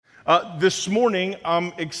This morning,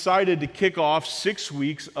 I'm excited to kick off 6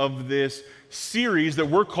 weeks of this series that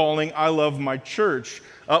we're calling I Love My Church,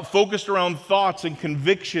 focused around thoughts and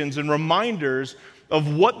convictions and reminders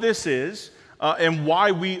of what this is and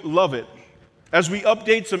why we love it. As we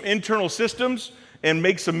update some internal systems and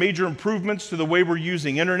make some major improvements to the way we're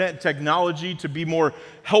using internet technology to be more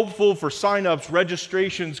helpful for signups,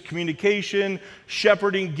 registrations, communication,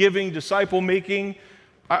 shepherding, giving, disciple making,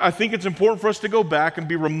 I think it's important for us to go back and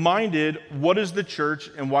be reminded, what is the church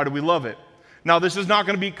and why do we love it? Now, this is not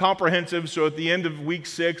going to be comprehensive, so at the end of week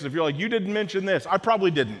 6, if you're like, you didn't mention this, I probably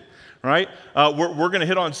didn't, right? We're going to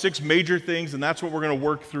hit on 6 major things, and that's what we're going to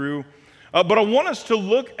work through. But I want us to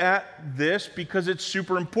look at this because it's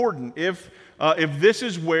super important. If this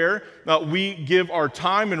is where we give our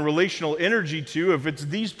time and relational energy to, if it's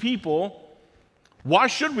these people, why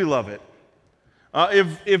should we love it?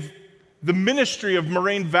 If the ministry of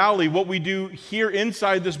Moraine Valley, what we do here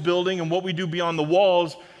inside this building and what we do beyond the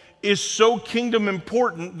walls is so kingdom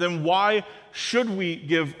important, then why should we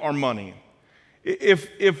give our money? If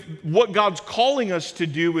what God's calling us to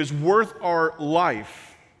do is worth our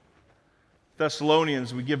life,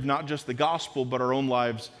 Thessalonians, we give not just the gospel but our own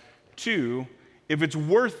lives too. If it's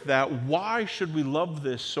worth that, why should we love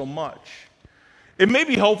this so much? It may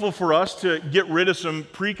be helpful for us to get rid of some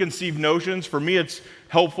preconceived notions. For me, it's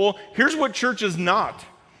helpful. Here's what church is not.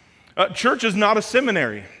 Church is not a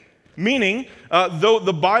seminary. Meaning, though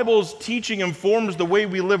the Bible's teaching informs the way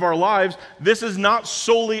we live our lives, this is not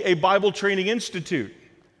solely a Bible training institute.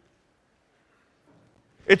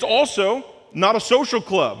 It's also not a social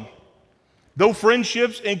club. Though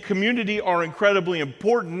friendships and community are incredibly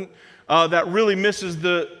important, that really misses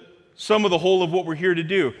some of the whole of what we're here to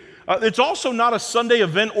do. It's also not a Sunday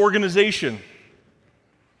event organization,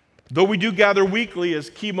 though we do gather weekly as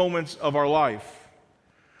key moments of our life.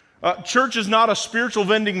 Church is not a spiritual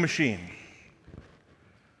vending machine.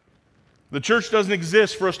 The church doesn't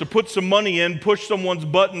exist for us to put some money in, push someone's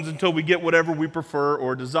buttons until we get whatever we prefer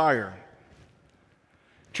or desire.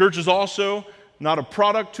 Church is also not a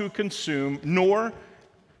product to consume, nor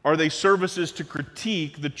are they services to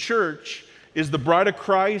critique. The church is the bride of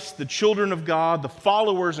Christ, the children of God, the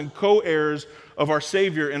followers and co-heirs of our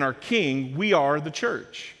Savior and our King. We are the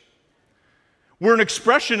church. We're an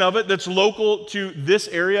expression of it that's local to this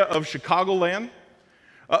area of Chicagoland.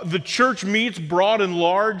 The church meets broad and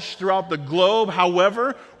large throughout the globe.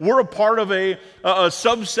 However, we're a part of a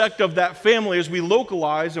subsect of that family as we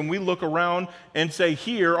localize and we look around and say,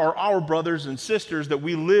 here are our brothers and sisters that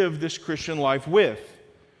we live this Christian life with.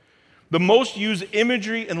 The most used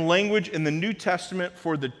imagery and language in the New Testament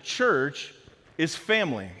for the church is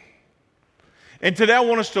family. And today I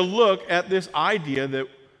want us to look at this idea that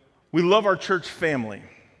we love our church family.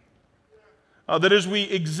 That as we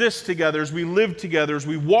exist together, as we live together, as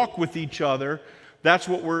we walk with each other, that's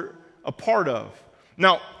what we're a part of.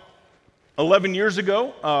 Now, 11 years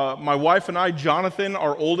ago, my wife and I, Jonathan,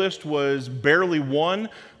 our oldest, was barely 1.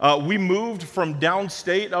 We moved from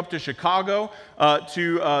downstate up to Chicago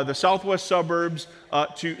to the southwest suburbs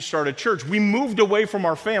to start a church. We moved away from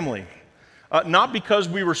our family, not because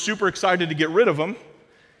we were super excited to get rid of them.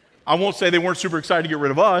 I won't say they weren't super excited to get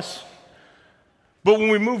rid of us. But when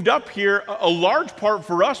we moved up here, a large part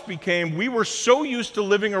for us became we were so used to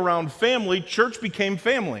living around family, church became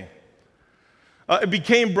family. It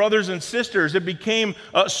became brothers and sisters. It became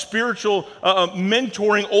spiritual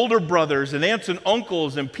mentoring older brothers and aunts and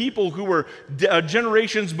uncles and people who were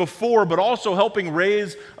generations before, but also helping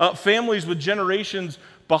raise families with generations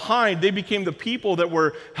behind. They became the people that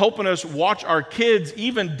were helping us watch our kids,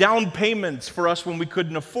 even down payments for us when we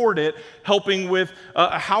couldn't afford it, helping with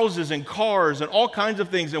houses and cars and all kinds of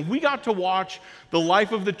things. And we got to watch the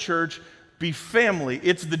life of the church be family.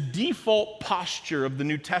 It's the default posture of the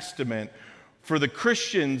New Testament for the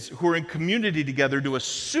Christians who are in community together to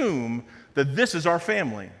assume that this is our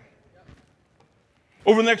family.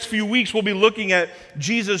 Over the next few weeks, we'll be looking at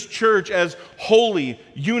Jesus' church as holy,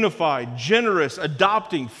 unified, generous,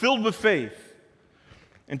 adopting, filled with faith.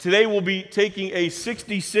 And today we'll be taking a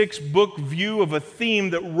 66-book view of a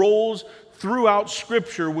theme that rolls throughout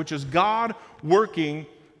Scripture, which is God working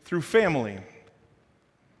through family.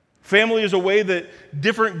 Family is a way that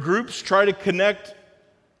different groups try to connect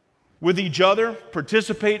with each other,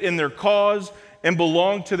 participate in their cause, and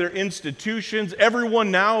belong to their institutions. Everyone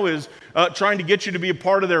now is trying to get you to be a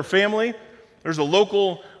part of their family. There's a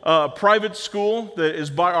local private school that is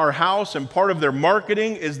by our house, and part of their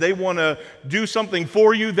marketing is they want to do something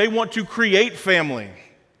for you. They want to create family.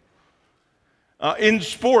 In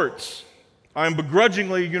sports, I'm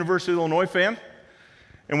begrudgingly a University of Illinois fan.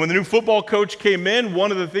 And when the new football coach came in, one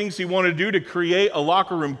of the things he wanted to do to create a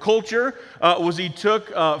locker room culture was he took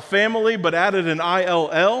family but added an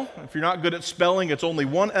ILL. If you're not good at spelling, it's only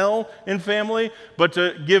one L in family. But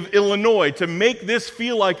to give Illinois, to make this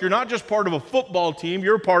feel like you're not just part of a football team,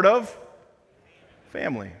 you're part of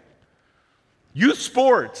family. Youth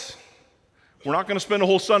sports. We're not going to spend a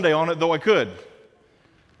whole Sunday on it, though I could.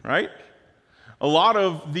 Right? A lot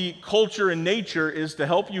of the culture in nature is to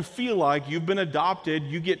help you feel like you've been adopted,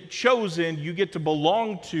 you get chosen, you get to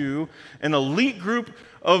belong to an elite group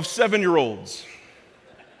of 7-year-olds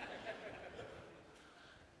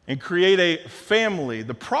and create a family.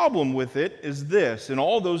 The problem with it is this, in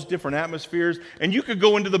all those different atmospheres, and you could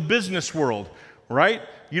go into the business world, right?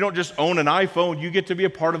 You don't just own an iPhone, you get to be a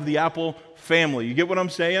part of the Apple family. You get what I'm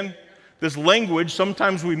saying? This language,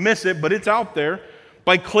 sometimes we miss it, but it's out there.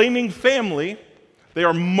 By claiming family, they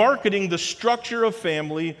are marketing the structure of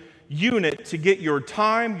family unit to get your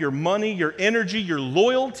time, your money, your energy, your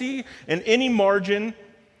loyalty, and any margin.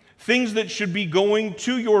 Things that should be going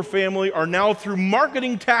to your family are now through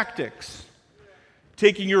marketing tactics,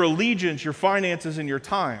 taking your allegiance, your finances, and your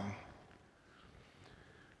time.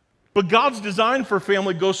 But God's design for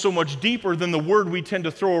family goes so much deeper than the word we tend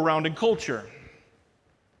to throw around in culture.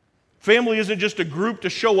 Family isn't just a group to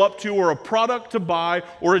show up to or a product to buy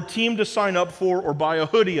or a team to sign up for or buy a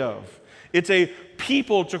hoodie of. It's a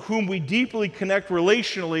people to whom we deeply connect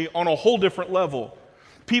relationally on a whole different level.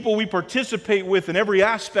 People we participate with in every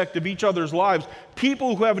aspect of each other's lives.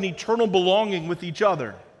 People who have an eternal belonging with each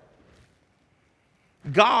other.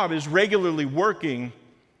 God is regularly working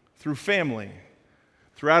through family.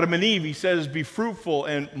 Through Adam and Eve, he says, be fruitful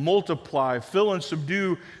and multiply, fill and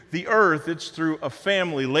subdue the earth. It's through a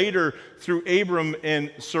family. Later, through Abram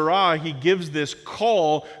and Sarai, he gives this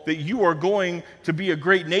call that you are going to be a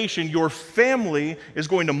great nation. Your family is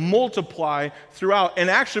going to multiply throughout. And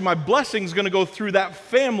actually, my blessing is going to go through that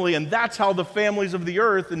family, and that's how the families of the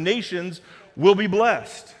earth and nations will be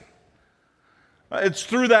blessed. It's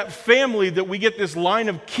through that family that we get this line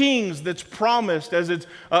of kings that's promised as it's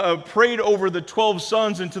prayed over the 12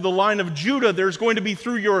 sons into the line of Judah. There's going to be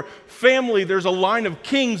through your family, there's a line of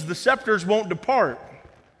kings. The scepters won't depart.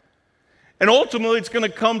 And ultimately, it's going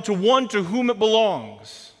to come to one to whom it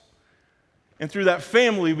belongs. And through that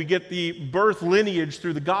family, we get the birth lineage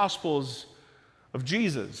through the Gospels of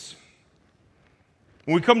Jesus.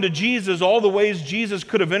 When we come to Jesus, all the ways Jesus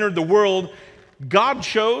could have entered the world, God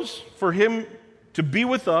chose for him to be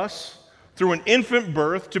with us through an infant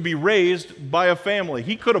birth, to be raised by a family.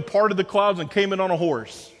 He could have parted the clouds and came in on a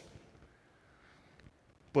horse,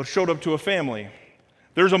 but showed up to a family.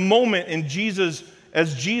 There's a moment in Jesus,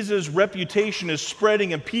 as Jesus' reputation is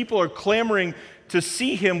spreading and people are clamoring to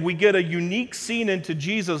see him, we get a unique scene into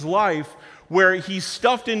Jesus' life where he's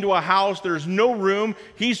stuffed into a house, there's no room,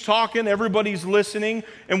 he's talking, everybody's listening,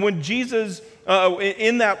 and when Jesus,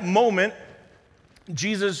 in that moment,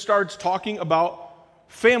 Jesus starts talking about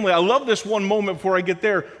family. I love this one moment before I get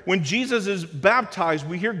there. When Jesus is baptized,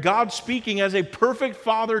 we hear God speaking as a perfect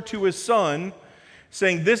father to his son,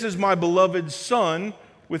 saying, "This is my beloved son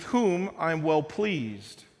with whom I am well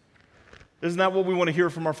pleased." Isn't that what we want to hear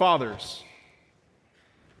from our fathers?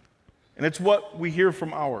 And it's what we hear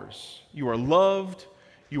from ours. You are loved,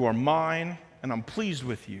 you are mine, and I'm pleased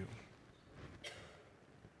with you.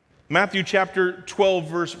 Matthew chapter 12,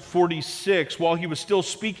 verse 46, while he was still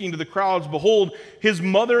speaking to the crowds, behold, his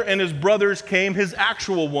mother and his brothers came, his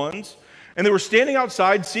actual ones, and they were standing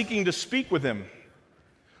outside seeking to speak with him.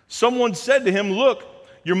 Someone said to him, "Look,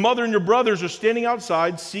 your mother and your brothers are standing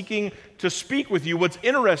outside seeking to speak with you." What's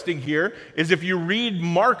interesting here is if you read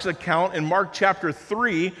Mark's account in Mark chapter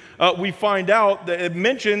 3, we find out that it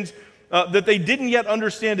mentions that they didn't yet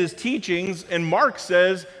understand his teachings, and Mark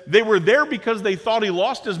says they were there because they thought he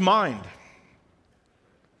lost his mind.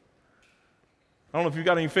 I don't know if you've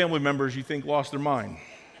got any family members you think lost their mind.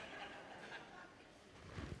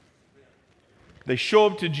 They show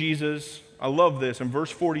up to Jesus. I love this. In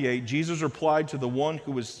verse 48, Jesus replied to the one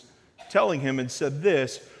who was telling him and said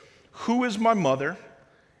this, "Who is my mother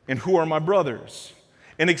and who are my brothers?"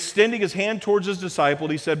 And extending his hand towards his disciple,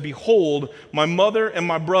 he said, "Behold, my mother and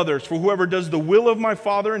my brothers, for whoever does the will of my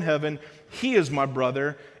Father in heaven, he is my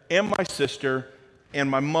brother and my sister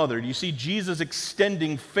and my mother." Do you see Jesus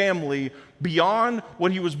extending family beyond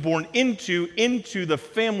what he was born into the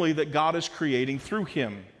family that God is creating through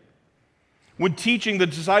him? When teaching the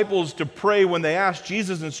disciples to pray when they ask,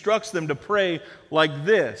 Jesus instructs them to pray like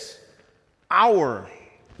this: "Our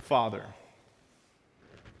Father,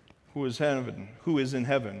 who is in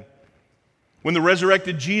heaven." When the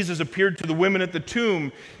resurrected Jesus appeared to the women at the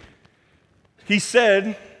tomb, he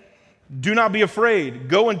said, Do not be afraid.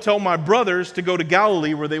 Go and tell my brothers to go to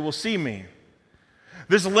Galilee where they will see me.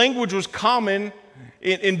 This language was common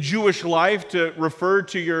in Jewish life to refer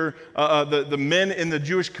to the men in the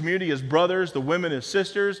Jewish community as brothers, the women as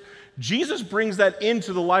sisters. Jesus brings that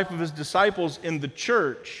into the life of his disciples in the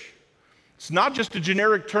church. It's not just a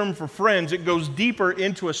generic term for friends. It goes deeper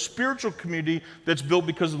into a spiritual community that's built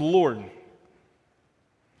because of the Lord.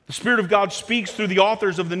 The Spirit of God speaks through the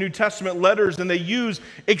authors of the New Testament letters, and they use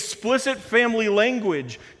explicit family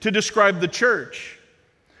language to describe the church.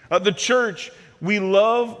 The church we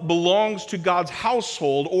love belongs to God's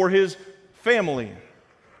household or his family.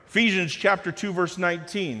 Ephesians chapter 2, verse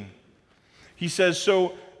 19. He says,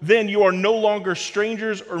 so then you are no longer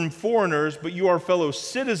strangers or foreigners, but you are fellow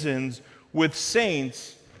citizens with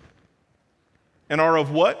saints and are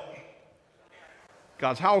of what?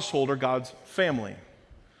 God's household or God's family.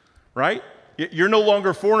 Right? You're no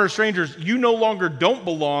longer foreigners, strangers. You no longer don't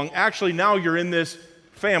belong. Actually, now you're in this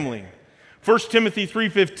family. 1 Timothy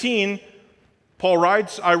 3:15, Paul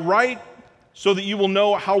writes, I write so that you will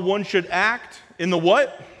know how one should act in the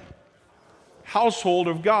what? Household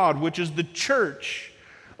of God, which is the church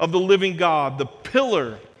of the living God, the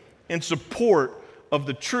pillar and support of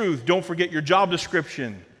the truth. Don't forget your job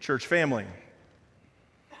description, church family.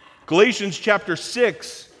 Galatians chapter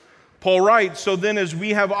 6, Paul writes, so then as we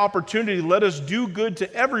have opportunity, let us do good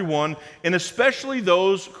to everyone, and especially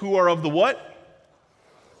those who are of the what?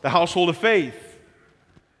 The household of faith.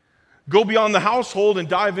 Go beyond the household and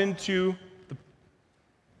dive into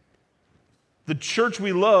the church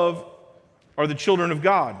we love are the children of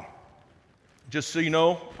God. Just so you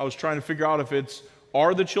know, I was trying to figure out if it's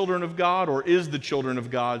are the children of God or is the children of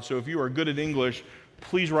God. So if you are good at English,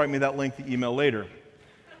 please write me that lengthy email later.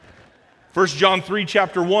 1 John 3,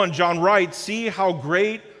 chapter 1, John writes, see how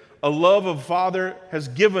great a love of Father has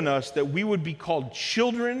given us that we would be called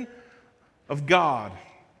children of God.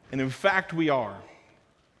 And in fact, we are.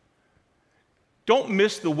 Don't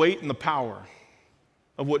miss the weight and the power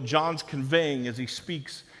of what John's conveying as he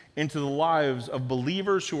speaks into the lives of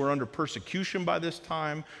believers who are under persecution by this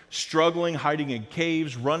time, struggling, hiding in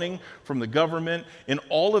caves, running from the government. In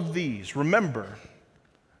all of these, remember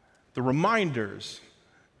the reminders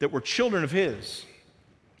that we're children of his.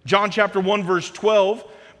 John chapter 1, verse 12,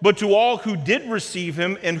 but to all who did receive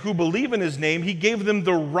him and who believe in his name, he gave them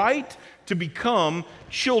the right to become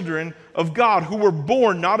children of God, who were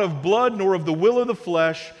born not of blood, nor of the will of the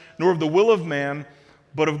flesh, nor of the will of man,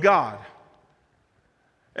 but of God.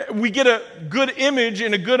 We get a good image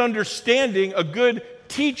and a good understanding, a good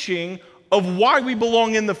teaching of why we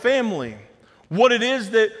belong in the family, what it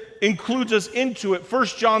is that includes us into it. 1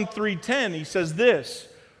 John 3:10, he says this,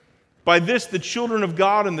 by this the children of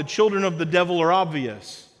God and the children of the devil are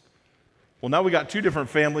obvious. Well, now we got two different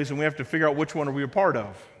families and we have to figure out which one are we a part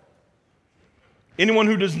of. Anyone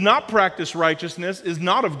who does not practice righteousness is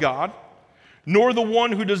not of God, nor the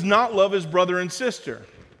one who does not love his brother and sister.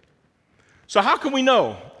 So how can we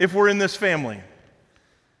know if we're in this family?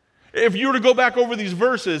 If you were to go back over these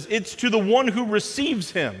verses, it's to the one who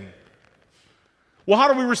receives him. Well,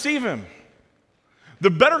 how do we receive him? The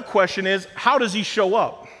better question is, how does he show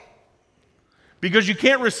up? Because you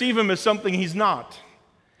can't receive him as something he's not.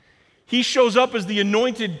 He shows up as the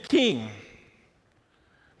anointed king.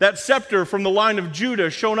 That scepter from the line of Judah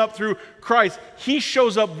shown up through Christ, he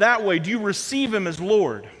shows up that way. Do you receive him as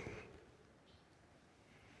Lord?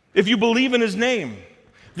 If you believe in his name,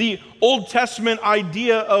 the Old Testament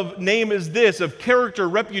idea of name is this, of character,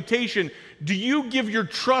 reputation. Do you give your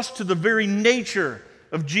trust to the very nature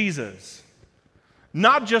of Jesus?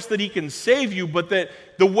 Not just that he can save you, but that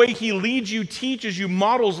the way he leads you, teaches you,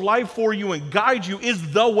 models life for you, and guides you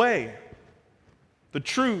is the way, the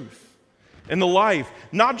truth, and the life.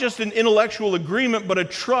 Not just an intellectual agreement, but a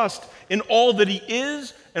trust in all that he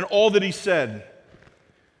is and all that he said.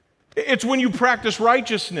 It's when you practice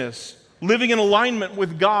righteousness, living in alignment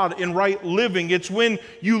with God in right living. It's when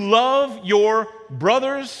you love your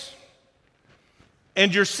brothers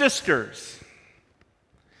and your sisters.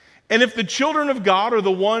 And if the children of God are the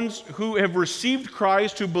ones who have received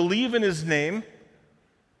Christ, who believe in his name,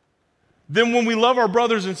 then when we love our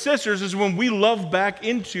brothers and sisters is when we love back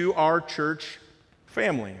into our church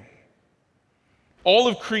family. All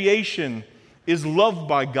of creation is loved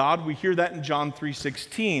by God. We hear that in John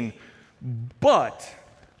 3:16. But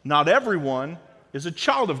not everyone is a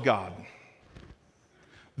child of God.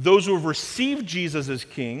 Those who have received Jesus as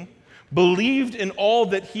King, believed in all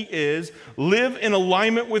that he is, live in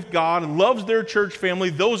alignment with God, loves their church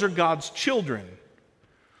family, those are God's children.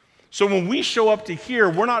 So when we show up to here,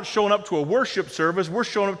 we're not showing up to a worship service, we're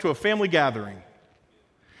showing up to a family gathering.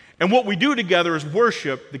 And what we do together is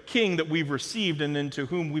worship the King that we've received and into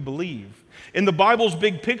whom we believe. In the Bible's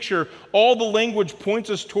big picture, all the language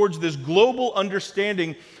points us towards this global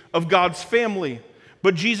understanding of God's family.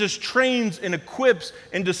 But Jesus trains and equips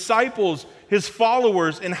and disciples his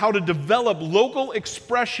followers in how to develop local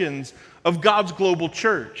expressions of God's global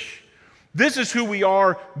church. This is who we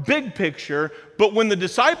are, big picture, but when the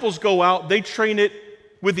disciples go out, they train it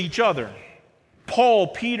with each other. Paul,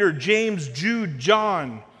 Peter, James, Jude,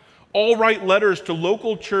 John all write letters to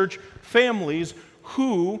local church families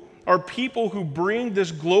who are people who bring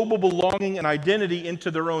this global belonging and identity into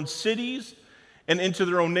their own cities and into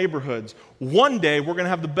their own neighborhoods. One day, we're going to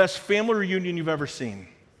have the best family reunion you've ever seen.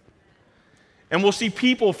 And we'll see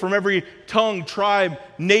people from every tongue, tribe,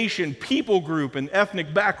 nation, people group, and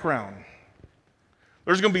ethnic background.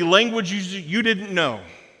 There's going to be languages you didn't know.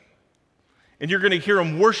 And you're going to hear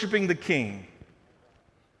them worshiping the King.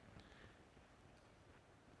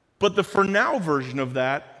 But the for now version of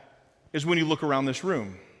that is when you look around this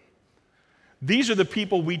room. These are the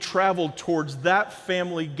people we travel towards that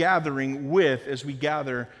family gathering with as we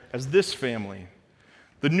gather as this family.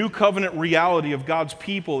 The new covenant reality of God's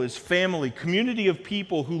people is family, community of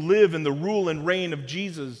people who live in the rule and reign of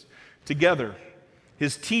Jesus together.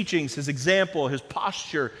 His teachings, his example, his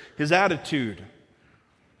posture, his attitude.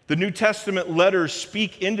 The New Testament letters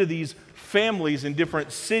speak into these families in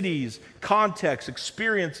different cities, contexts,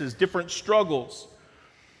 experiences, different struggles.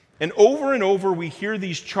 And over, we hear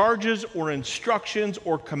these charges or instructions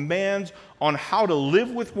or commands on how to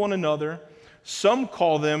live with one another. Some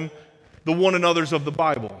call them the one another's of the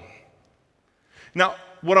Bible. Now,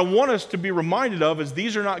 what I want us to be reminded of is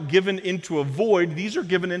these are not given into a void. These are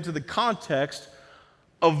given into the context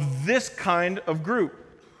of this kind of group.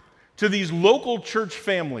 To these local church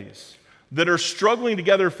families that are struggling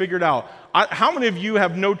together to figure it out. How many of you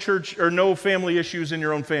have no church or no family issues in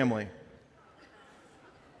your own family?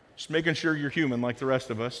 Just making sure you're human like the rest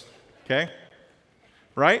of us, okay?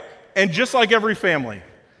 Right? And just like every family,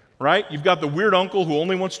 right? You've got the weird uncle who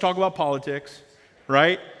only wants to talk about politics,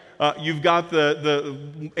 right? You've got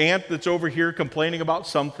the aunt that's over here complaining about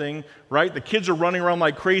something, right? The kids are running around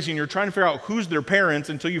like crazy and you're trying to figure out who's their parents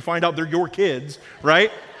until you find out they're your kids,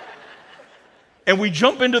 right? And we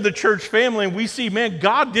jump into the church family and we see, man,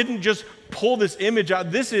 God didn't just pull this image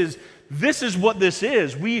out. This is what this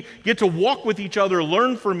is. We get to walk with each other,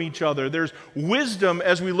 learn from each other. There's wisdom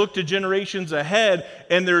as we look to generations ahead,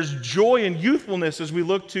 and there's joy and youthfulness as we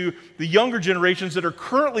look to the younger generations that are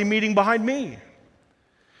currently meeting behind me.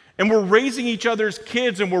 And we're raising each other's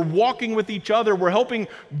kids, and we're walking with each other. We're helping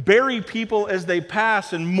bury people as they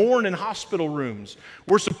pass and mourn in hospital rooms.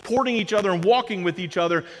 We're supporting each other and walking with each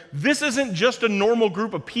other. This isn't just a normal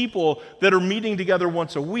group of people that are meeting together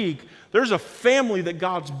once a week. There's a family that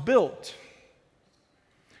God's built.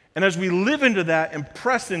 And as we live into that and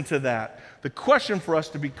press into that, the question for us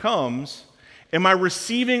to becomes, am I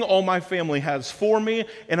receiving all my family has for me,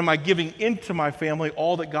 and am I giving into my family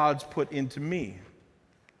all that God's put into me?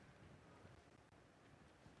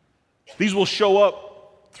 These will show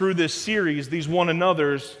up through this series, these one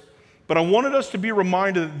another's, but I wanted us to be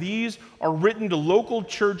reminded that these are written to local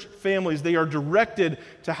church families. They are directed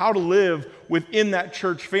to how to live within that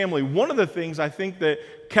church family. One of the things I think that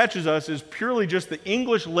catches us is purely just the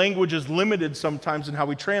English language is limited sometimes in how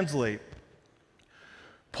we translate.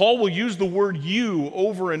 Paul will use the word you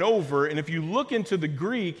over and over, and if you look into the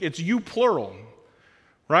Greek, it's you plural.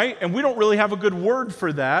 Right? And we don't really have a good word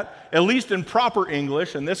for that, at least in proper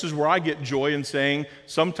English, and this is where I get joy in saying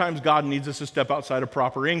sometimes God needs us to step outside of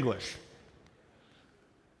proper English.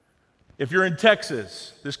 If you're in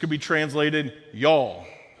Texas, this could be translated y'all.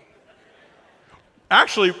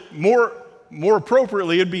 Actually, more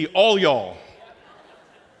appropriately, it'd be all y'all.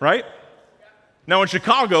 Right? Now in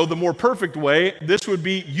Chicago, the more perfect way, this would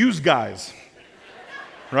be yous guys.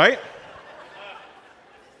 Right?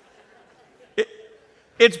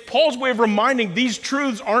 It's Paul's way of reminding these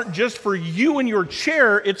truths aren't just for you in your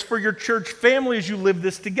chair, it's for your church family as you live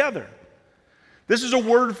this together. This is a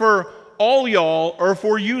word for all y'all or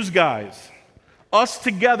for yous guys. Us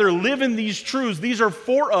together live in these truths. These are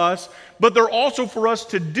for us, but they're also for us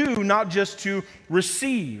to do, not just to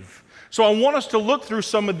receive. So I want us to look through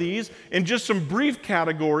some of these in just some brief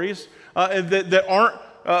categories that aren't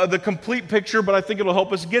the complete picture, but I think it'll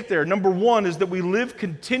help us get there. Number one is that we live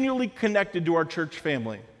continually connected to our church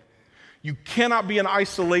family. You cannot be in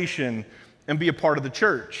isolation and be a part of the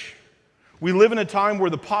church. We live in a time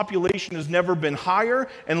where the population has never been higher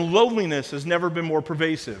and loneliness has never been more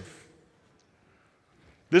pervasive.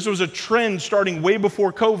 This was a trend starting way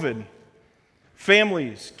before COVID.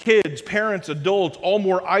 Families, kids, parents, adults, all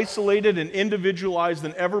more isolated and individualized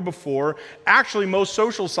than ever before. Actually, most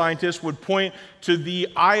social scientists would point to the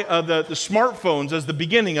smartphones as the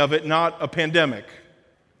beginning of it, not a pandemic.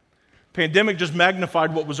 Pandemic just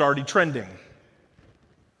magnified what was already trending.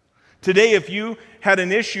 Today, if you had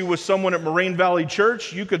an issue with someone at Moraine Valley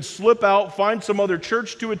Church, you could slip out, find some other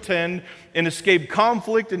church to attend, and escape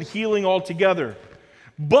conflict and healing altogether.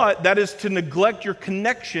 But that is to neglect your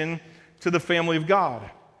connection to the family of God.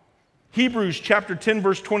 Hebrews chapter 10,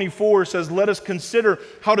 verse 24 says, "Let us consider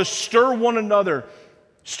how to stir up one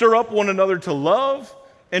another to love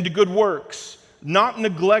and to good works, not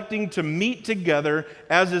neglecting to meet together,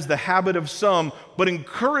 as is the habit of some, but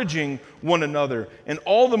encouraging one another, and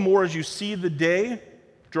all the more as you see the day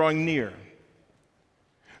drawing near."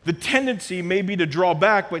 The tendency may be to draw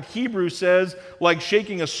back, but Hebrews says, like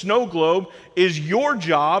shaking a snow globe, your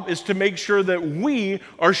job is to make sure that we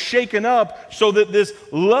are shaken up so that this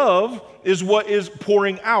love is what is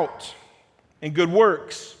pouring out in good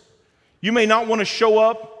works. You may not want to show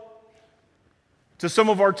up to some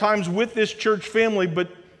of our times with this church family, but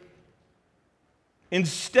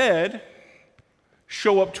instead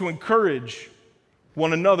show up to encourage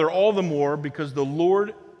one another, all the more because the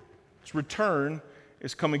Lord's return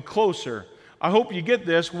is coming closer. I hope you get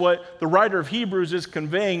this. What the writer of Hebrews is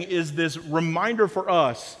conveying is this reminder for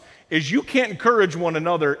us is you can't encourage one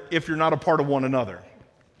another if you're not a part of one another.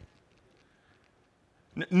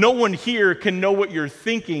 No one here can know what you're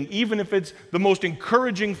thinking, even if it's the most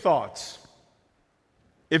encouraging thoughts,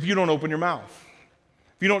 if you don't open your mouth.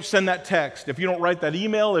 If you don't send that text, if you don't write that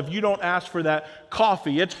email, if you don't ask for that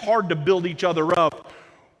coffee. It's hard to build each other up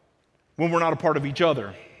when we're not a part of each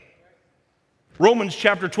other. Romans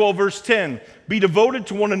chapter 12, verse 10, "Be devoted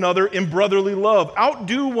to one another in brotherly love.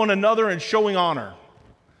 Outdo one another in showing honor."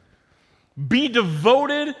 Be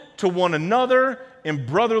devoted to one another in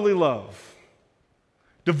brotherly love.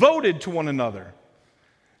 Devoted to one another.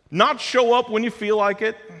 Not show up when you feel like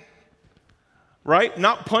it, right?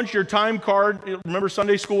 Not punch your time card. Remember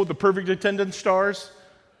Sunday school with the perfect attendance stars,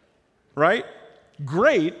 right?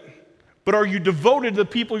 Great, but are you devoted to the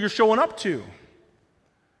people you're showing up to?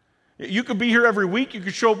 You could be here every week, you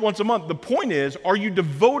could show up once a month. The point is, are you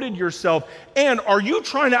devoted yourself? And are you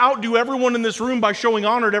trying to outdo everyone in this room by showing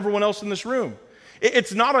honor to everyone else in this room?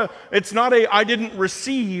 It's not a I didn't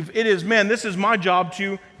receive. It is, man, this is my job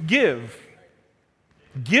to give.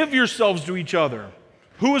 Give yourselves to each other.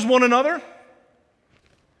 Who is one another?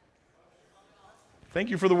 Thank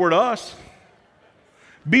you for the word us.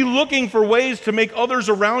 Be looking for ways to make others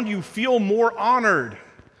around you feel more honored.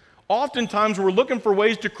 Oftentimes, we're looking for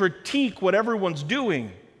ways to critique what everyone's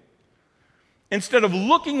doing instead of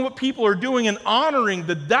looking what people are doing and honoring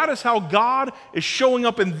that is how God is showing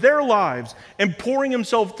up in their lives and pouring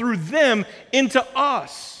himself through them into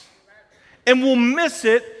us. And we'll miss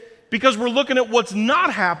it because we're looking at what's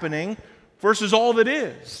not happening versus all that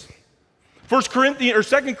is. 2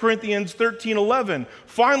 Corinthians 13:11.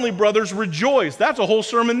 "Finally, brothers, rejoice." That's a whole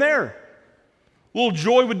sermon there. A little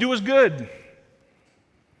joy would do us good.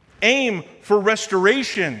 Aim for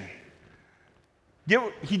restoration.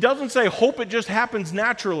 He doesn't say hope it just happens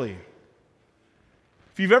naturally.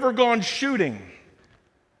 If you've ever gone shooting,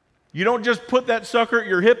 you don't just put that sucker at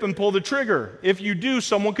your hip and pull the trigger. If you do,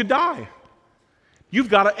 someone could die. You've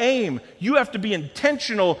got to aim. You have to be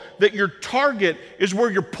intentional that your target is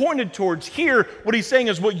where you're pointed towards. Here, what he's saying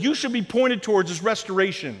is what you should be pointed towards is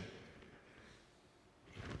restoration.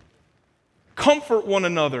 Comfort one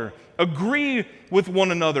another. Agree with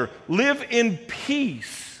one another. Live in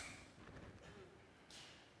peace.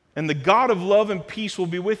 And the God of love and peace will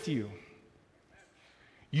be with you.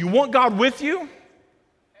 You want God with you?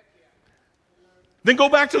 Then go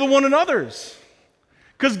back to the one another's.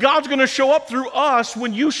 Because God's going to show up through us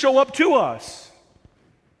when you show up to us.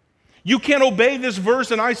 You can't obey this verse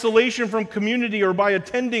in isolation from community or by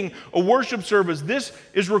attending a worship service. This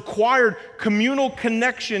is required communal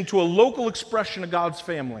connection to a local expression of God's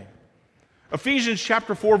family. Ephesians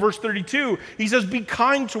chapter 4, verse 32, he says, "Be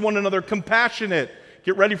kind to one another, compassionate."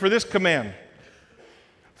 Get ready for this command.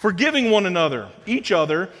 "Forgiving one another, each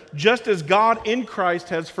other, just as God in Christ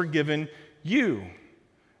has forgiven you."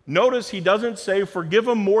 Notice he doesn't say forgive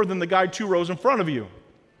them more than the guy 2 rows in front of you.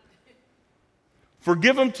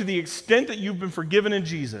 Forgive them to the extent that you've been forgiven in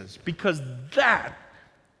Jesus, because that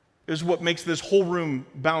is what makes this whole room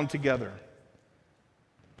bound together.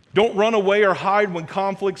 Don't run away or hide when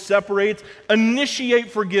conflict separates.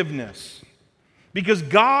 Initiate forgiveness, because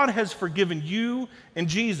God has forgiven you in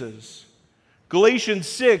Jesus. Galatians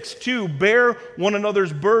 6:2, bear one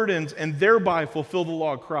another's burdens and thereby fulfill the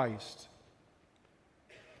law of Christ.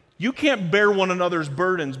 You can't bear one another's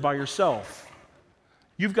burdens by yourself.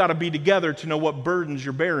 You've got to be together to know what burdens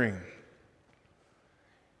you're bearing.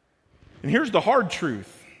 And here's the hard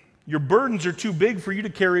truth. Your burdens are too big for you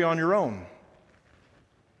to carry on your own.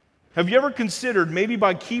 Have you ever considered maybe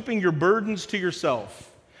by keeping your burdens to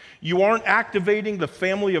yourself, you aren't activating the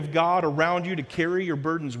family of God around you to carry your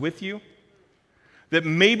burdens with you? That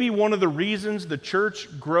maybe one of the reasons the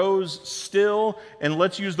church grows still, and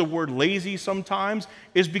let's use the word lazy sometimes,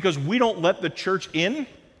 is because we don't let the church in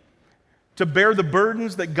to bear the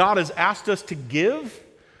burdens that God has asked us to give,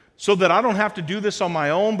 so that I don't have to do this on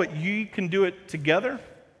my own, but you can do it together.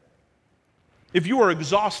 If you are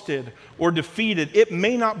exhausted or defeated, it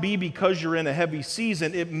may not be because you're in a heavy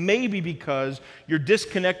season. It may be because you're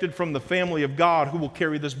disconnected from the family of God who will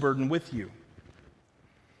carry this burden with you.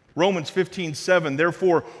 Romans 15:7,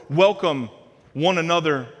 therefore welcome one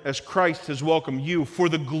another as Christ has welcomed you for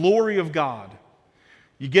the glory of God.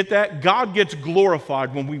 You get that? God gets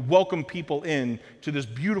glorified when we welcome people in to this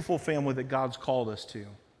beautiful family that God's called us to.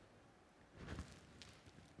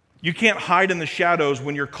 You can't hide in the shadows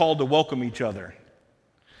when you're called to welcome each other.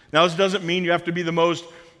 Now, this doesn't mean you have to be the most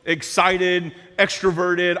excited,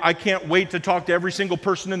 extroverted, I can't wait to talk to every single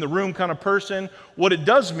person in the room kind of person. What it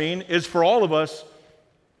does mean is for all of us,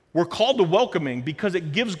 we're called to welcoming because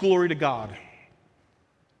it gives glory to God.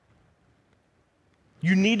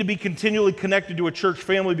 You need to be continually connected to a church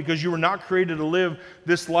family because you were not created to live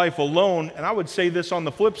this life alone. And I would say this on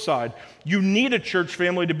the flip side. You need a church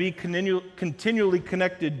family to be continually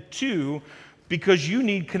connected to because you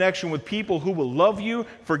need connection with people who will love you,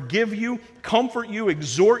 forgive you, comfort you,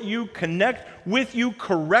 exhort you, connect with you,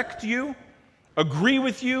 correct you, agree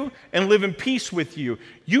with you, and live in peace with you.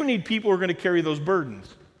 You need people who are going to carry those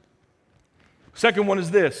burdens. Second one is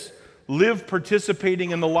this: live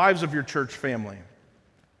participating in the lives of your church family.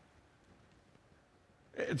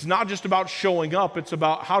 It's not just about showing up, it's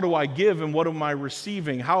about how do I give and what am I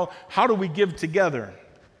receiving? How do we give together?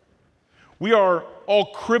 We are all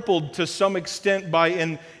crippled to some extent by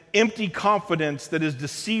an empty confidence that has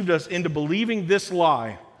deceived us into believing this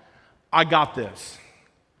lie: I got this.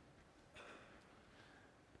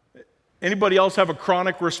 Anybody else have a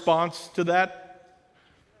chronic response to that?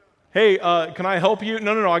 Hey, can I help you?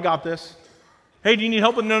 No, I got this. Hey, do you need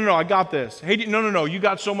help? No, I got this. Hey, no, you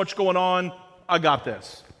got so much going on. I got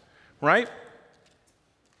this. Right?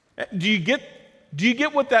 Do you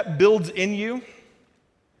get what that builds in you?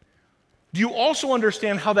 Do you also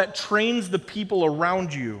understand how that trains the people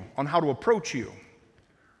around you on how to approach you?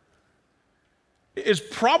 It's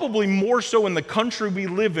probably more so in the country we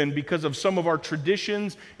live in because of some of our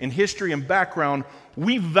traditions and history and background.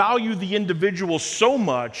 We value the individual so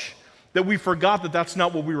much that we forgot that that's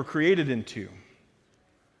not what we were created into.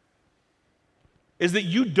 Is that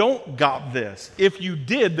you don't got this. If you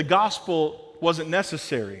did, the gospel wasn't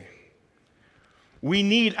necessary. We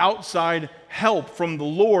need outside help from the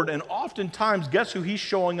Lord, and oftentimes, guess who He's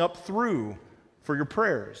showing up through for your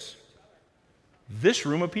prayers? This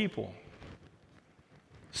room of people.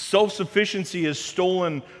 Self-sufficiency has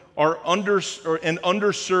stolen and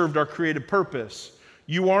underserved our creative purpose.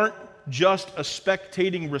 You aren't just a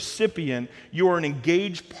spectating recipient, you are an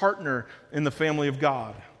engaged partner in the family of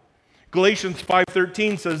God. Galatians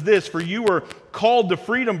 5:13 says this: for you are called to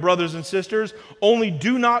freedom, brothers and sisters, only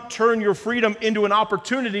do not turn your freedom into an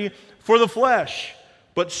opportunity for the flesh,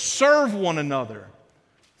 but serve one another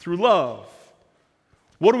through love.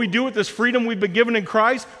 What do we do with this freedom we've been given in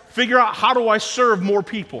Christ? Figure out, how do I serve more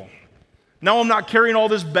people? Now I'm not carrying all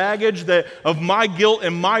this baggage of my guilt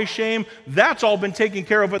and my shame. That's all been taken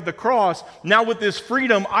care of at the cross. Now with this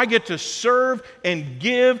freedom, I get to serve and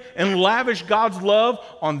give and lavish God's love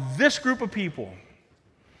on this group of people.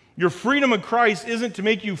 Your freedom in Christ isn't to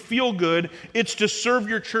make you feel good. It's to serve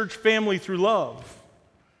your church family through love.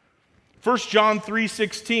 1 John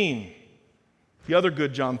 3:16, the other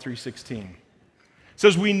good John 3:16,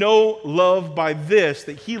 says, we know love by this,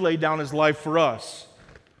 that He laid down His life for us.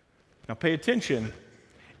 Now pay attention.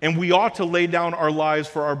 And we ought to lay down our lives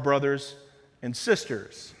for our brothers and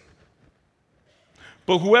sisters.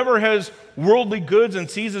 But whoever has worldly goods and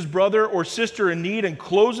sees his brother or sister in need and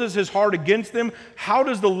closes his heart against them, how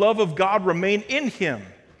does the love of God remain in him?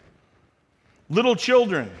 Little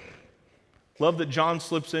children. Love that John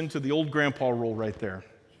slips into the old grandpa role right there.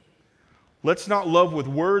 Let's not love with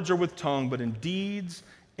words or with tongue, but in deeds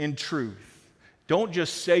and truth. Don't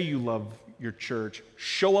just say you love your church.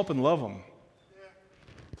 Show up and love them.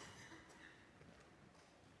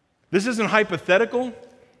 This isn't hypothetical.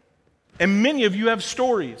 And many of you have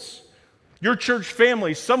stories. Your church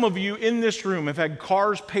family, some of you in this room have had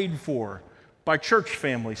cars paid for by church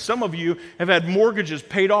family. Some of you have had mortgages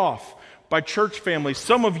paid off by church family.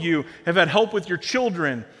 Some of you have had help with your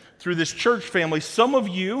children through this church family. Some of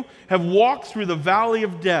you have walked through the valley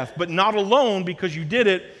of death, but not alone, because you did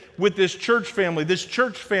it with this church family. This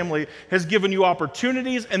church family has given you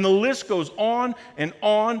opportunities, and the list goes on and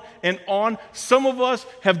on and on. Some of us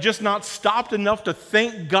have just not stopped enough to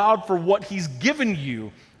thank God for what He's given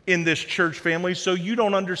you in this church family, so you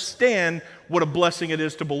don't understand what a blessing it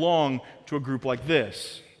is to belong to a group like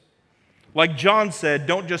this. Like John said,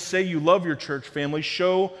 don't just say you love your church family,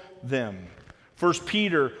 show them. 1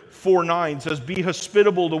 Peter 4:9 says, be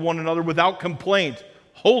hospitable to one another without complaint.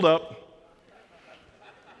 Hold up.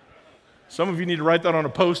 Some of you need to write that on a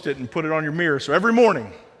Post-it and put it on your mirror. So every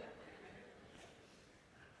morning,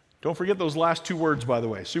 don't forget those last two words, by the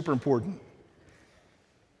way, super important.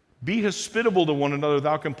 Be hospitable to one another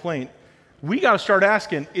without complaint. We got to start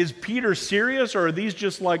asking, is Peter serious, or are these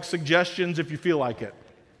just like suggestions if you feel like it?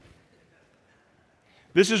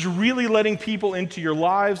 This is really letting people into your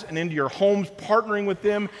lives and into your homes, partnering with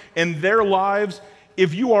them in their lives.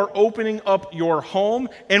 If you are opening up your home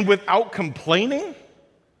and without complaining,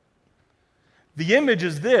 the image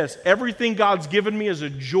is this: everything God's given me is a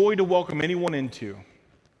joy to welcome anyone into.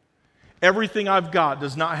 Everything I've got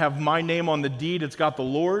does not have my name on the deed, it's got the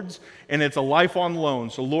Lord's, and it's a life on loan.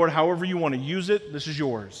 So Lord, however you want to use it, this is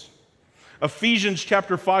yours. Ephesians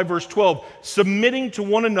chapter 5, verse 12, submitting to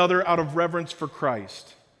one another out of reverence for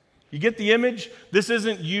Christ. You get the image? This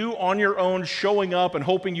isn't you on your own showing up and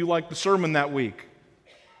hoping you like the sermon that week.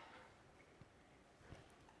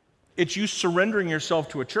 It's you surrendering yourself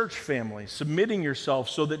to a church family, submitting yourself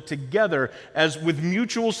so that together, as with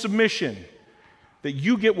mutual submission, that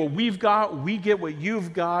you get what we've got, we get what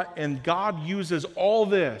you've got, and God uses all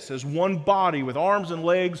this as one body with arms and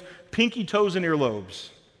legs, pinky toes and earlobes,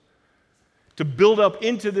 to build up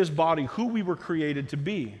into this body who we were created to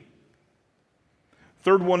be.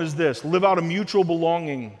 Third one is this: live out a mutual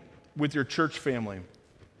belonging with your church family.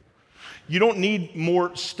 You don't need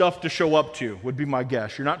more stuff to show up to, would be my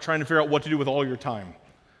guess. You're not trying to figure out what to do with all your time,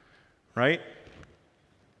 right?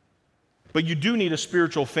 But you do need a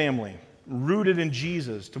spiritual family rooted in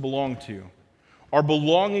Jesus to belong to. Our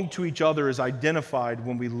belonging to each other is identified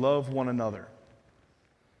when we love one another.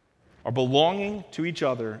 Our belonging to each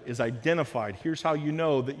other is identified. Here's how you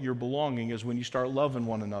know that your belonging is when you start loving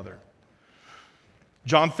one another.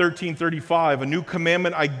 John 13:35, a new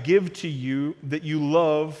commandment I give to you, that you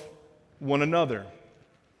love one another.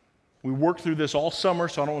 We worked through this all summer,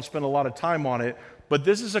 so I don't want to spend a lot of time on it, but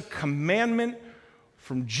this is a commandment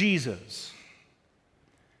from Jesus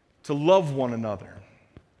to love one another.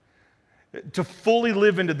 To fully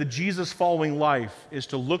live into the Jesus-following life is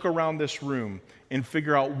to look around this room and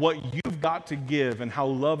figure out what you've got to give and how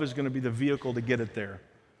love is going to be the vehicle to get it there.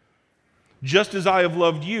 Just as I have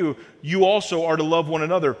loved you, you also are to love one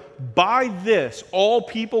another. By this, all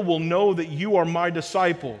people will know that you are my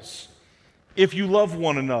disciples, if you love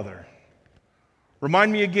one another.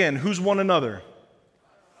 Remind me again, who's one another?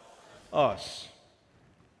 Us.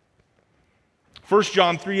 1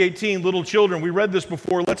 John 3:18, little children, we read this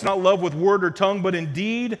before, let's not love with word or tongue, but in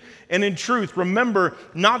deed and in truth. Remember,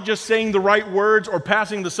 not just saying the right words or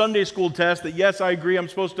passing the Sunday school test that, yes, I agree, I'm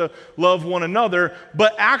supposed to love one another,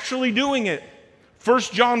 but actually doing it.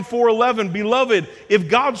 1 John 4:11, beloved, if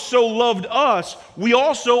God so loved us, we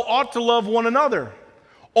also ought to love one another.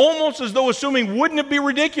 Almost as though assuming, wouldn't it be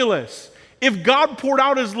ridiculous if God poured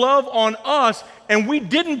out His love on us and we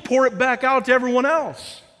didn't pour it back out to everyone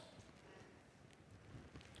else?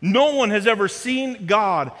 No one has ever seen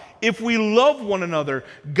God. If we love one another,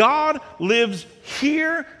 God lives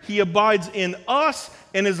here, He abides in us,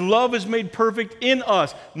 and His love is made perfect in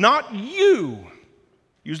us. Not you.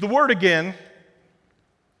 Use the word again.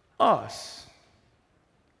 Us.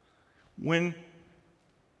 When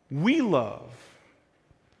we love,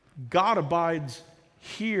 God abides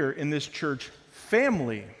here in this church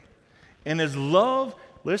family. And His love,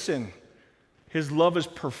 listen, His love is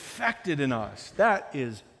perfected in us. That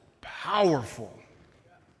is powerful.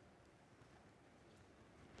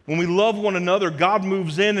 When we love one another, God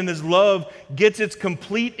moves in and His love gets its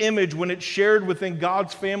complete image when it's shared within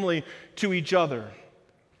God's family to each other.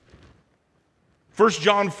 1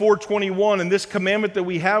 John 4:21, and this commandment that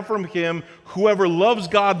we have from Him, whoever loves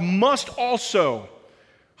God must also,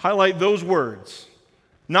 highlight those words.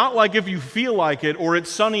 Not like if you feel like it, or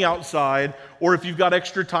it's sunny outside, or if you've got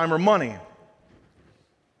extra time or money.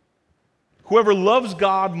 Whoever loves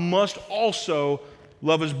God must also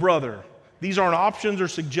love his brother. These aren't options or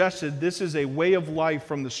suggested. This is a way of life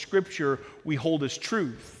from the Scripture we hold as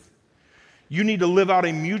truth. You need to live out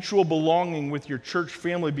a mutual belonging with your church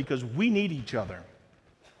family because we need each other.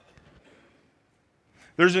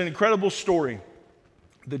 There's an incredible story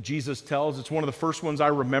that Jesus tells. It's one of the first ones I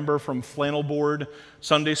remember from flannel board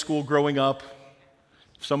Sunday school growing up.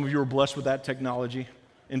 Some of you are blessed with that technology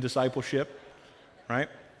in discipleship, right?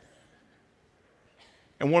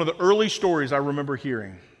 And one of the early stories I remember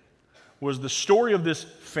hearing was the story of this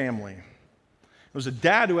family. It was a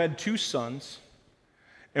dad who had two sons,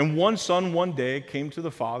 and one son one day came to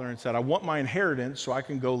the father and said, I want my inheritance so I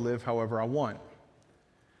can go live however I want.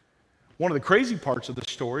 One of the crazy parts of the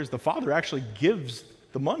story is the father actually gives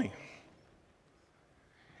the money.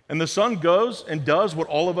 And the son goes and does what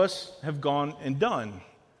all of us have gone and done.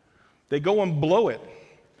 They go and blow it.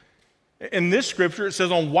 In this scripture, it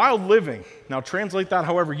says on wild living. Now translate that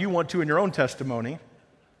however you want to in your own testimony.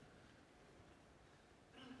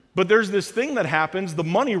 But there's this thing that happens, the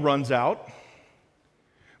money runs out.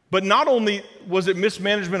 But not only was it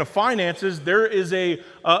mismanagement of finances, there's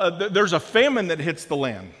a famine that hits the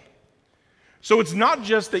land. So it's not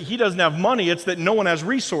just that he doesn't have money, it's that no one has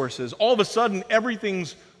resources. All of a sudden,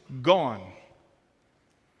 everything's gone.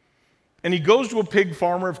 And he goes to a pig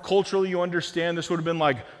farmer. If culturally you understand, this would have been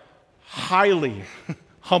like highly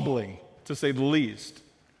humbling, to say the least.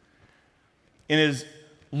 And his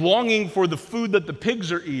longing for the food that the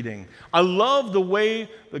pigs are eating. I love the way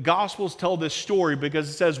the Gospels tell this story because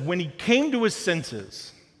it says, when he came to his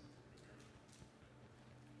senses,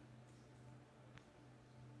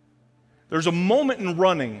 there's a moment in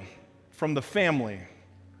running from the family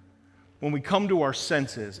when we come to our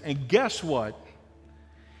senses. And guess what?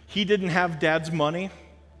 He didn't have dad's money,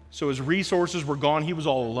 so his resources were gone. He was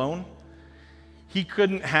all alone. He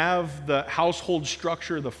couldn't have the household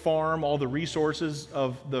structure, the farm, all the resources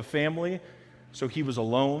of the family, so he was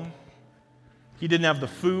alone. He didn't have the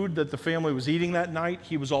food that the family was eating that night.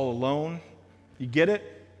 He was all alone. You get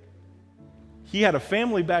it? He had a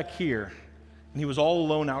family back here, and he was all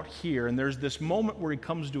alone out here. And there's this moment where he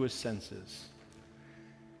comes to his senses,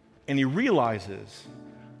 and he realizes,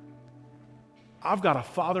 I've got a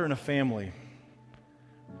father and a family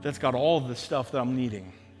that's got all of the stuff that I'm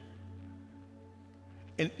needing.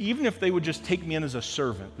 And even if they would just take me in as a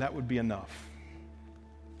servant, that would be enough.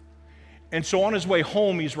 And so on his way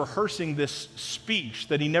home, he's rehearsing this speech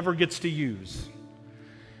that he never gets to use,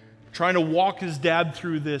 trying to walk his dad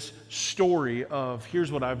through this story of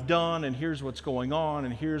here's what I've done, and here's what's going on,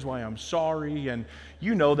 and here's why I'm sorry. And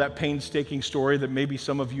you know that painstaking story that maybe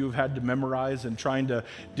some of you have had to memorize and trying to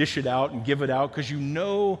dish it out and give it out because you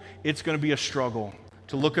know it's going to be a struggle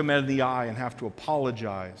to look him in the eye and have to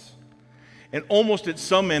apologize. And almost at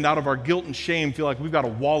some end, out of our guilt and shame, feel like we've got to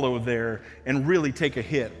wallow there and really take a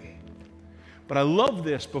hit. But I love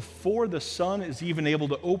this. Before the son is even able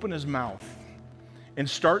to open his mouth and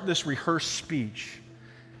start this rehearsed speech,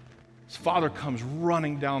 his father comes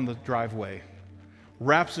running down the driveway,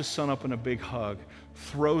 wraps his son up in a big hug,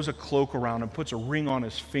 throws a cloak around him, puts a ring on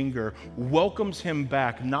his finger, welcomes him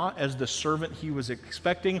back, not as the servant he was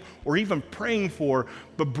expecting or even praying for,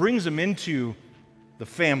 but brings him into the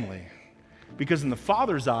family. Because in the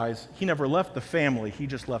father's eyes, he never left the family, he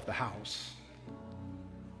just left the house.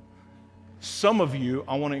 Some of you,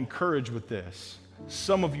 I want to encourage with this.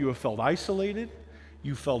 Some of you have felt isolated,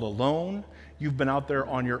 you felt alone, you've been out there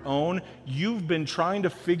on your own, you've been trying to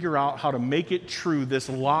figure out how to make it true, this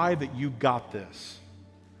lie that you got this.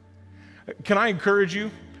 Can I encourage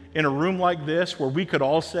you in a room like this where we could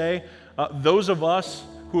all say, those of us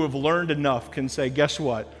who have learned enough can say, guess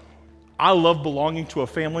what? I love belonging to a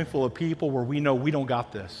family full of people where we know we don't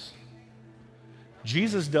got this.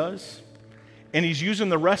 Jesus does, and he's using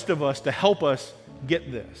the rest of us to help us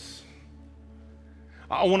get this.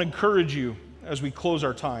 I want to encourage you as we close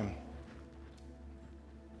our time.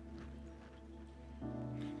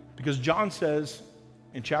 Because John says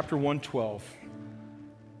in chapter 1:12,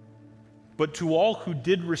 but to all who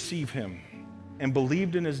did receive him and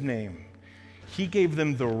believed in his name, he gave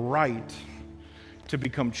them the right to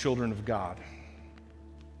become children of God,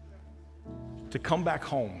 to come back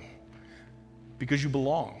home because you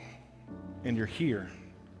belong and you're here.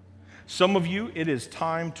 Some of you, it is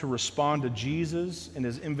time to respond to Jesus and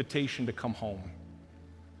his invitation to come home.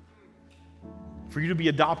 For you to be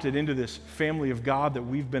adopted into this family of God that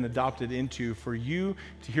we've been adopted into, for you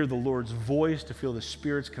to hear the Lord's voice, to feel the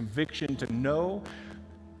Spirit's conviction, to know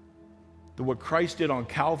that what Christ did on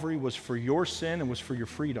Calvary was for your sin and was for your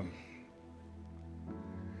freedom.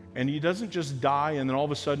 And he doesn't just die and then all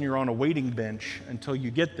of a sudden you're on a waiting bench until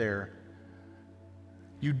you get there.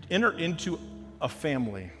 You enter into a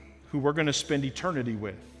family who we're going to spend eternity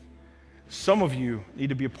with. Some of you need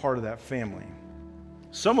to be a part of that family.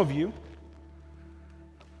 Some of you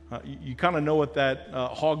You kind of know what that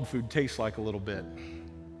hog food tastes like a little bit.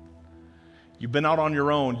 You've been out on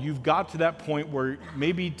your own. You've got to that point where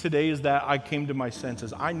maybe today is that I came to my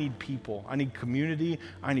senses. I need people. I need community.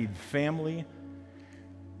 I need family.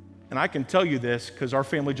 And I can tell you this because our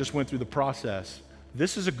family just went through the process.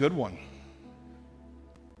 This is a good one.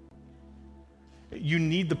 You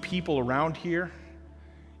need the people around here.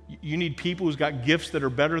 You need people who's got gifts that are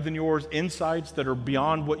better than yours, insights that are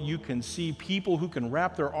beyond what you can see, people who can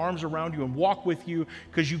wrap their arms around you and walk with you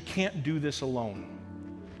because you can't do this alone.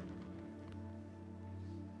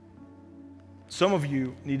 Some of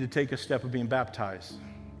you need to take a step of being baptized.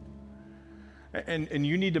 And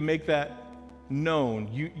you need to make that known.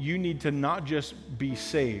 You need to not just be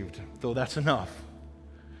saved, though that's enough,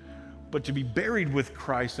 but to be buried with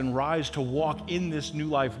Christ and rise to walk in this new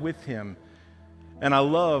life with Him. And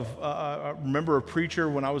I remember a preacher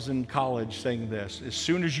when I was in college saying this: as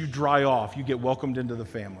soon as you dry off, you get welcomed into the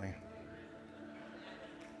family.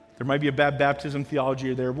 There might be a bad baptism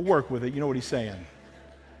theology there, but work with it. You know what he's saying.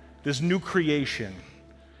 This new creation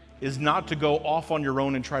is not to go off on your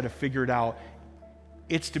own and try to figure it out.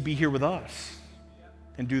 It's to be here with us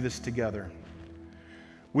and do this together.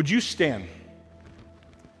 Would you stand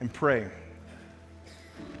and pray?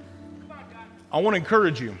 I want to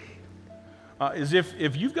encourage you. Is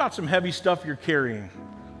if you've got some heavy stuff you're carrying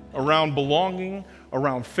around belonging,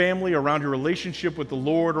 around family, around your relationship with the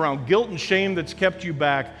Lord, around guilt and shame that's kept you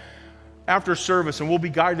back, after service, and we'll be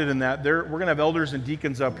guided in that, we're going to have elders and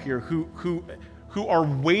deacons up here who are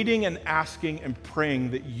waiting and asking and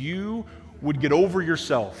praying that you would get over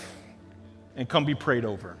yourself and come be prayed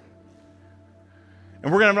over.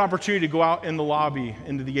 And we're going to have an opportunity to go out in the lobby,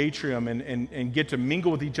 into the atrium, and get to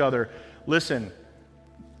mingle with each other. Listen,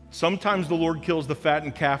 sometimes the Lord kills the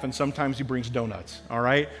fattened calf, and sometimes He brings donuts, all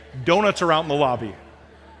right? Donuts are out in the lobby.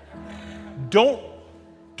 Don't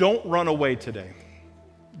run away today.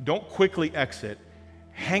 Don't quickly exit.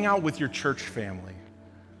 Hang out with your church family.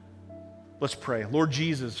 Let's pray. Lord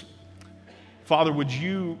Jesus, Father, would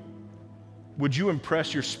you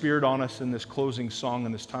impress your Spirit on us in this closing song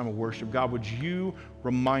and this time of worship? God, would you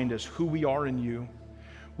remind us who we are in you?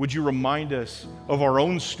 Would you remind us of our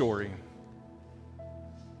own story?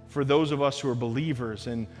 For those of us who are believers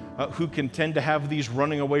and who can tend to have these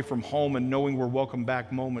running away from home and knowing we're welcome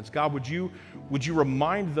back moments, God, would you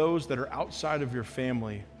remind those that are outside of your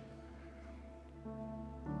family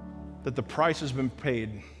that the price has been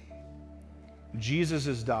paid. Jesus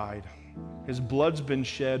has died. His blood's been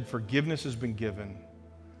shed. Forgiveness has been given.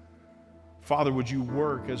 Father, would you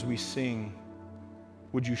work as we sing?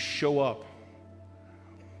 Would you show up?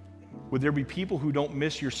 Would there be people who don't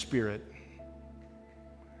miss your Spirit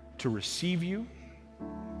to receive you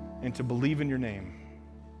and to believe in your name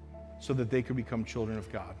so that they could become children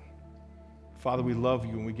of God? Father, we love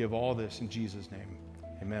you and we give all this in Jesus' name.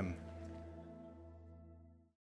 Amen.